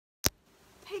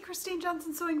Christine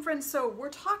Johnson sewing friends. So we're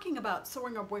talking about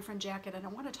sewing our boyfriend jacket, and I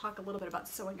want to talk a little bit about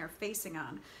sewing our facing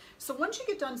on. So once you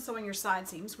get done sewing your side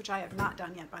seams, which I have not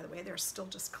done yet, by the way, they're still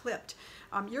just clipped,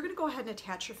 you're going to go ahead and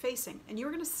attach your facing, and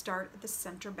you're going to start at the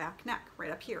center back neck right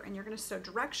up here, and you're going to sew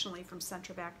directionally from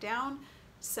center back down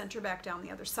the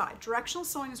other side. Directional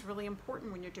sewing is really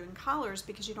important when you're doing collars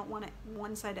because you don't want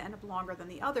one side to end up longer than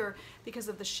the other because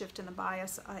of the shift in the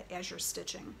bias as you're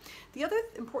stitching. The other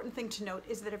important thing to note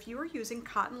is that if you are using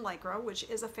cotton lycra, which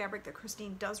is a fabric that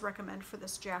Christine does recommend for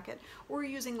this jacket, or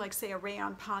you're using like say a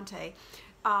rayon ponte,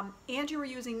 and you are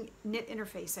using knit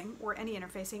interfacing or any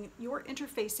interfacing, your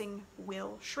interfacing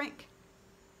will shrink.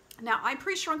 Now, I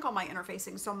pre-shrunk all my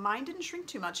interfacing, so mine didn't shrink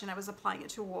too much, and I was applying it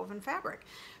to a woven fabric.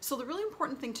 So the really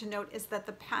important thing to note is that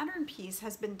the pattern piece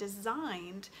has been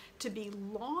designed to be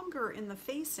longer in the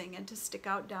facing and to stick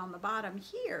out down the bottom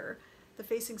here. The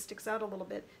facing sticks out a little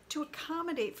bit to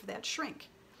accommodate for that shrink.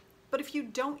 But if you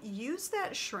don't use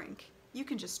that shrink, you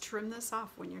can just trim this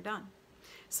off when you're done.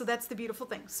 So that's the beautiful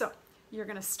thing. So you're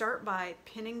going to start by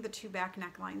pinning the two back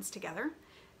necklines together,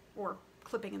 or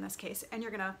clipping in this case, and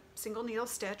you're going to single needle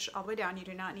stitch all the way down. You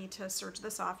do not need to serge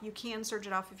this off. You can serge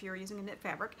it off if you're using a knit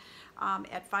fabric.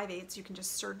 At 5/8 you can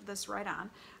just serge this right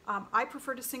on. I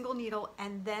prefer to single needle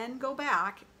and then go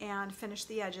back and finish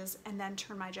the edges and then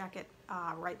turn my jacket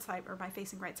right side, or my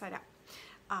facing right side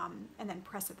out, and then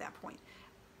press at that point.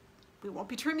 We won't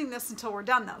be trimming this until we're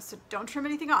done though, so don't trim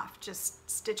anything off. Just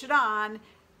stitch it on,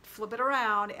 flip it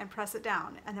around, and press it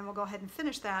down, and then we'll go ahead and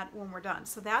finish that when we're done.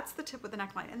 So that's the tip with the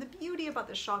neckline. And the beauty about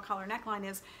this shawl collar neckline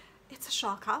is it's a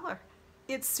shawl collar.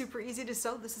 It's super easy to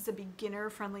sew. This is a beginner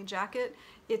friendly jacket.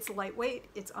 It's lightweight,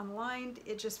 it's unlined,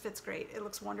 it just fits great. It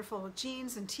looks wonderful with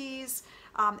jeans and tees.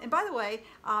 And by the way,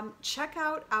 check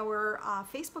out our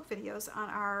Facebook videos on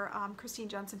our Christine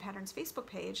Johnson Patterns Facebook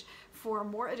page for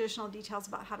more additional details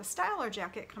about how to style our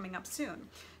jacket coming up soon.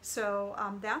 So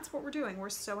that's what we're doing. We're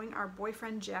sewing our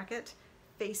boyfriend jacket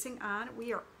facing on.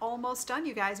 We are almost done,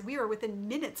 you guys. We are within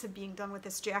minutes of being done with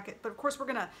this jacket, but of course we're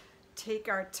gonna take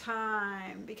our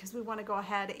time because we want to go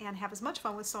ahead and have as much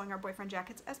fun with sewing our boyfriend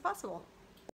jackets as possible.